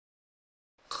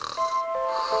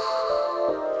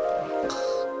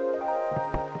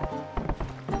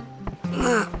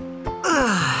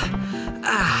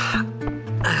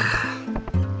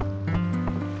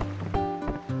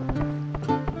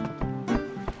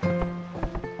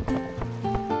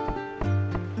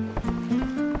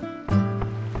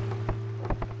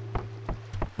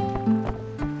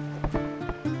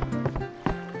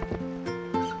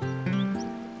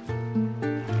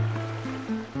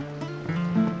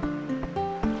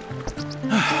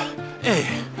Hey,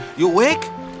 you awake?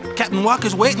 Captain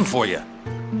Walker's waiting for you.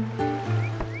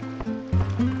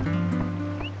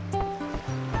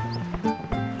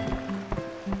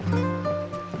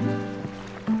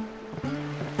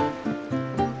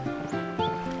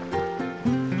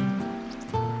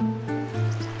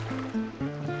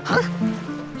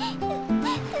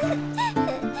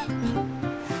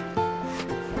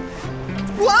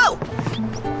 Whoa!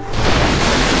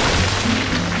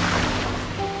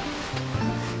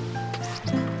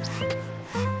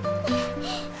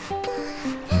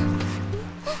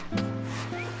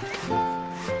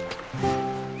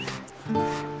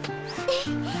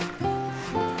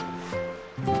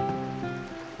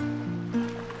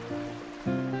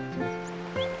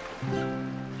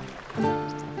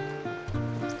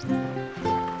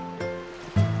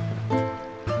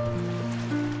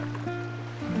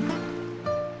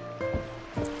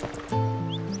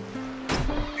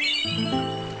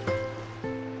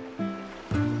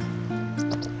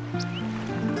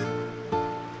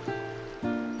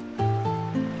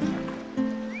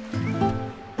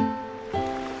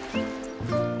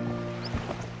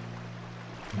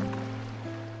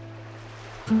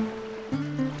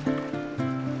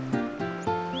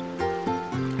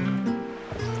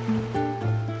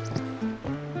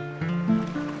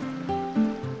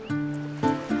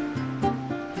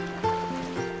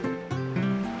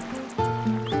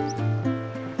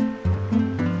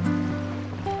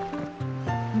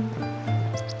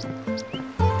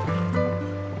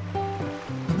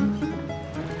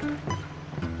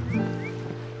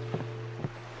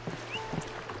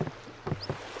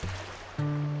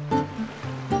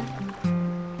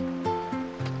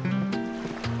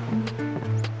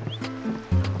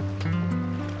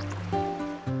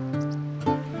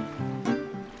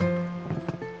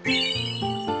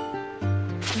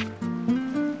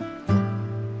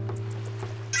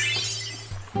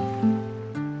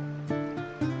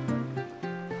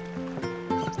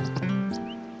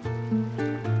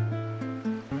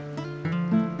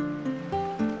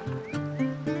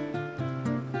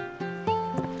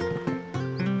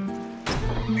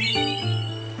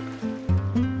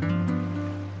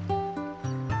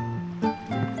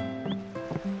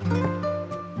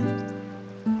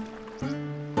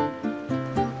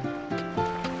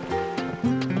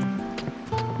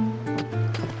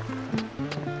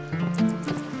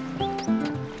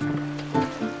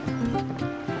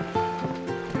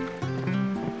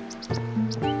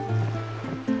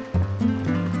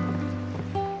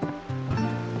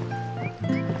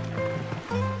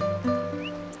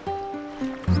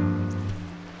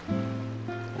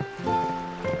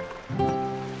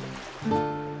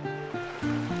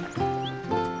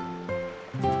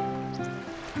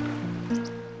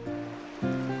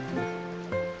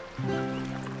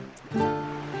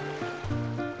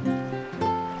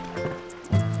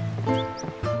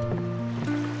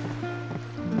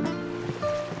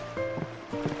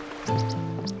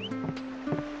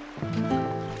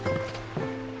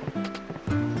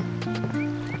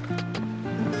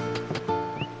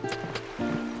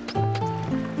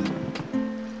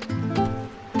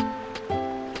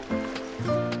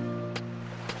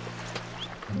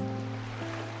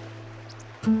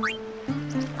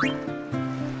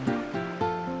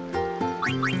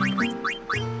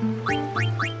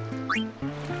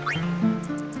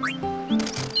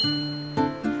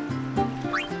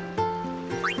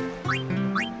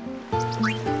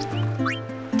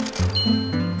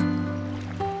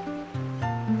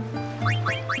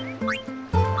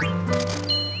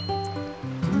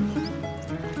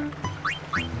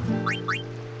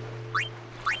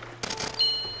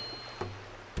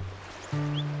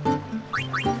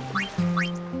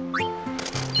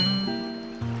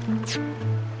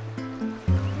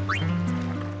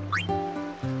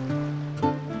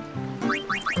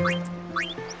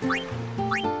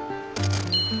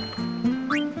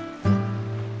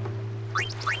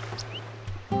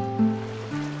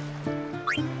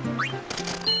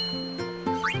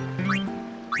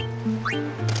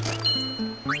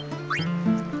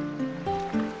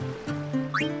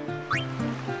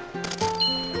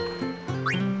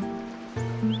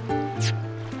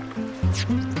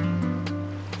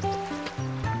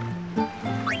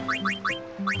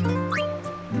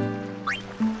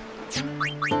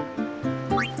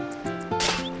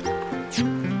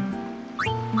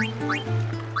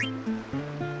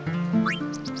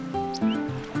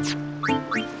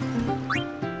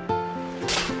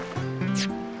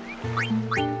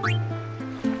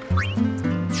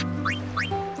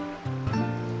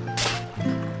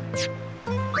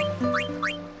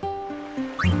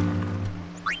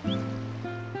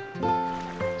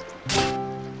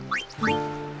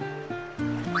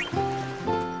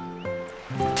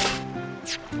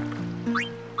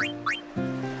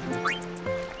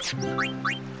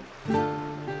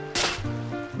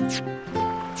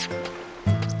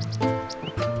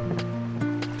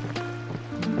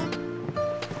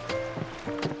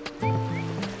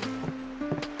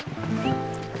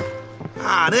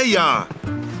 Ah, there you are.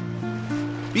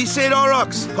 Be St.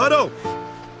 Aurochs, huddle.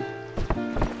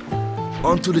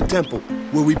 On to the temple,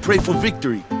 where we pray for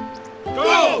victory.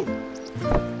 Go!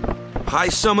 High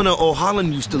Summoner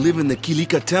O'Holland used to live in the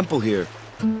KILIKA temple here.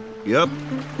 Yep,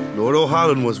 Lord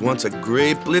O'Holland was once a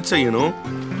great blitzer, you know.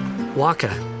 Waka.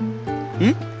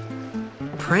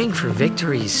 Praying for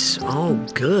victory's all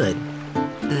good.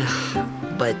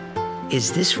 But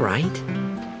is this right?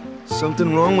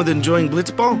 Something wrong with enjoying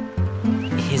blitzball?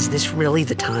 Is this really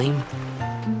the time?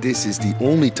 This is the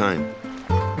only time.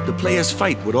 The players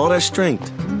fight with all their strength.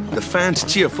 The fans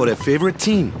cheer for their favorite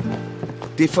team.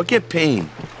 They forget pain,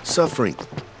 suffering.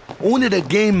 Only the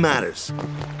game matters.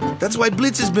 That's why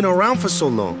Blitz has been around for so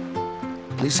long.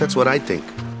 At least that's what I think.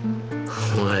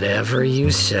 Whatever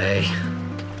you say.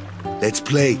 Let's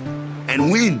play and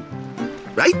win,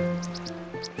 right?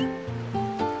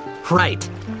 Right.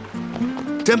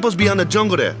 Temple's beyond the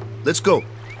jungle there. Let's go.